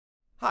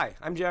Hi,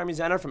 I'm Jeremy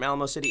Zenner from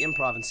Alamo City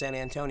Improv in San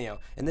Antonio,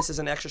 and this is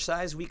an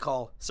exercise we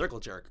call circle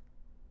jerk.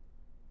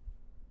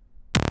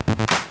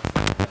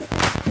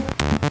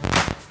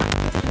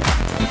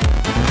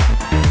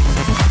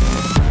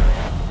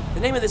 The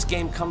name of this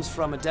game comes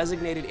from a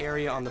designated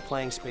area on the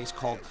playing space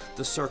called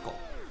the circle.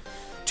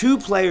 Two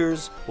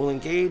players will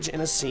engage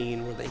in a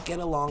scene where they get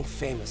along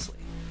famously.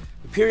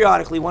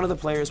 Periodically, one of the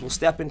players will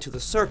step into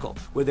the circle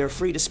where they're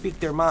free to speak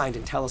their mind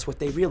and tell us what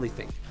they really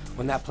think.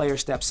 When that player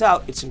steps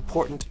out, it's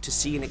important to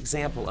see an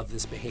example of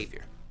this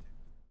behavior.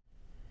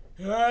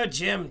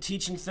 Jim,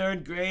 teaching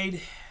third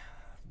grade.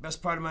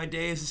 Best part of my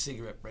day is a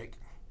cigarette break.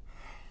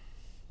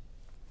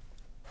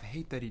 I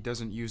hate that he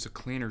doesn't use a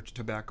cleaner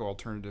tobacco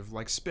alternative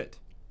like spit.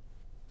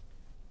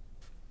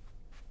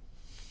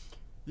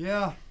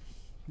 Yeah,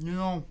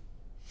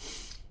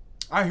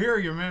 I hear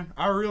you, man.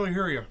 I really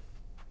hear you.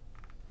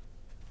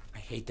 I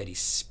hate that he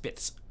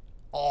spits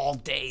all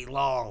day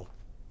long.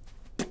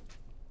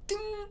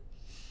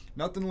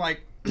 Nothing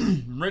like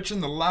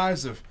enriching the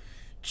lives of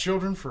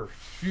children for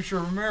future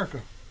of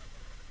America.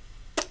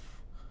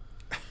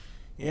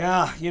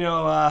 Yeah,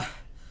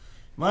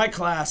 my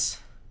class,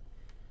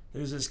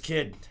 there's this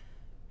kid,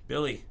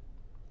 Billy.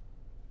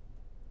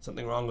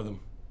 Something wrong with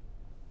him.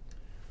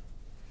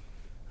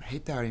 I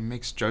hate that he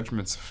makes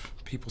judgments of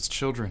people's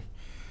children.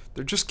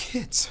 They're just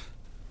kids.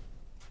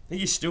 I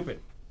think he's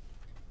stupid.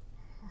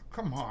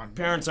 Come on.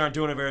 Parents aren't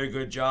doing a very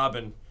good job,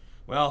 and,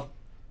 well,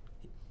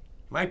 he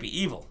might be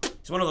evil.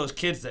 He's one of those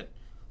kids that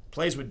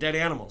plays with dead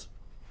animals.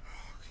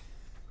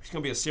 He's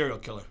gonna be a serial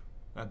killer,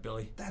 not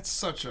Billy. That's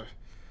such a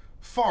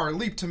far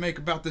leap to make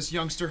about this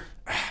youngster.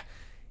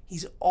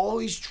 He's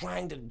always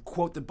trying to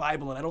quote the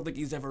Bible, and I don't think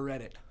he's ever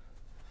read it.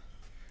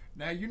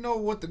 Now, you know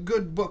what the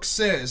good book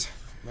says.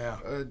 Yeah.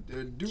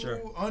 Do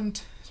sure.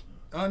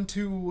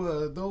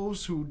 Unto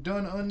those who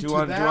done unto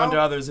Do thou. unto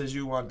others as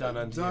you want done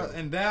unto you.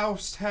 And thou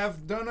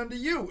have done unto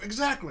you.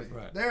 Exactly.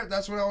 Right. There.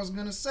 That's what I was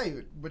going to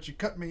say, but you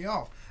cut me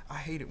off. I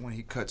hate it when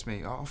he cuts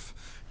me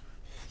off.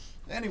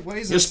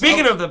 Anyways.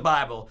 Speaking of the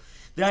Bible,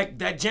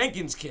 that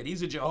Jenkins kid,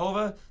 he's a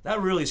Jehovah. That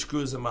really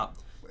screws him up.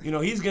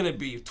 He's going to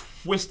be a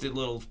twisted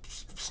little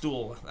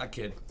stool, that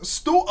kid. A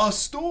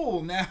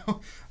stool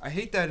now. I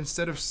hate that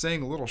instead of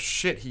saying a little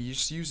shit, he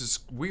just uses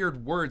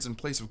weird words in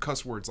place of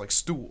cuss words like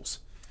stools.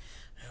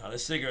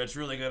 This cigarette's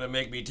really going to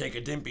make me take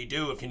a dimpy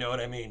do, if you know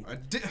what I mean.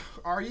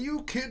 Are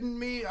you kidding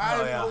me?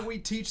 I know we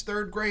teach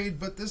third grade,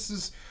 but this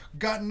has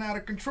gotten out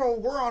of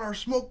control. We're on our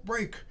smoke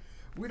break.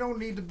 We don't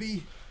need to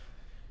be...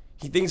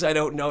 He thinks I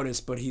don't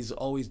notice, but he's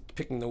always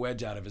picking the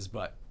wedge out of his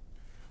butt.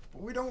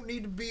 We don't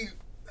need to be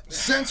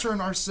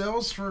censoring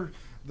ourselves for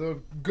the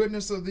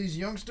goodness of these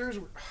youngsters.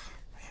 Man,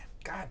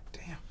 god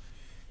damn.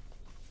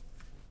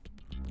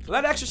 So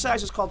that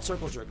exercise is called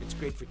circle jerk. It's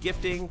great for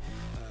gifting,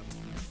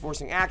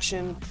 forcing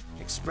action,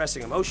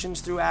 expressing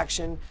emotions through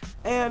action,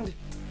 and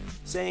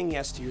saying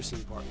yes to your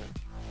scene partner.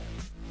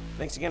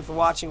 Thanks again for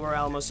watching. We're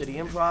Alamo City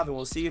Improv, and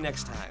we'll see you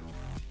next time.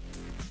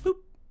 Boop,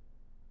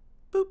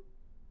 boop,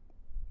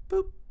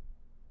 boop,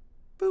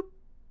 boop,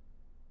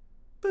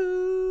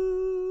 boop.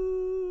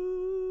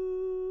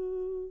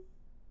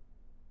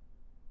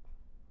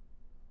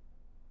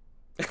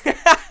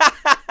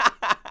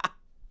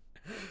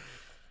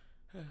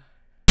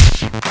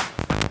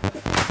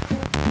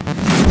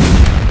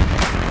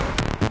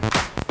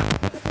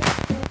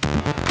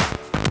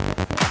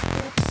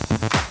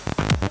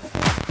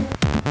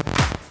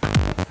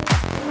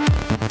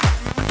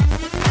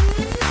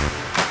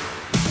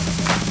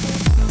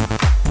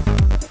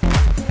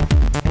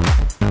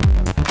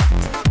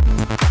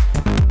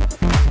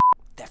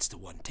 That's the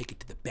one. Take it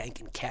to the bank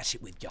and cash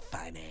it with your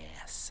fine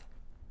ass.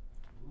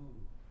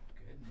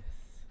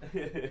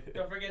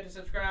 Don't forget to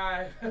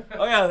subscribe.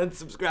 Oh yeah, let's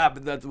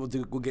subscribe, but we'll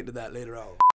get to that later on.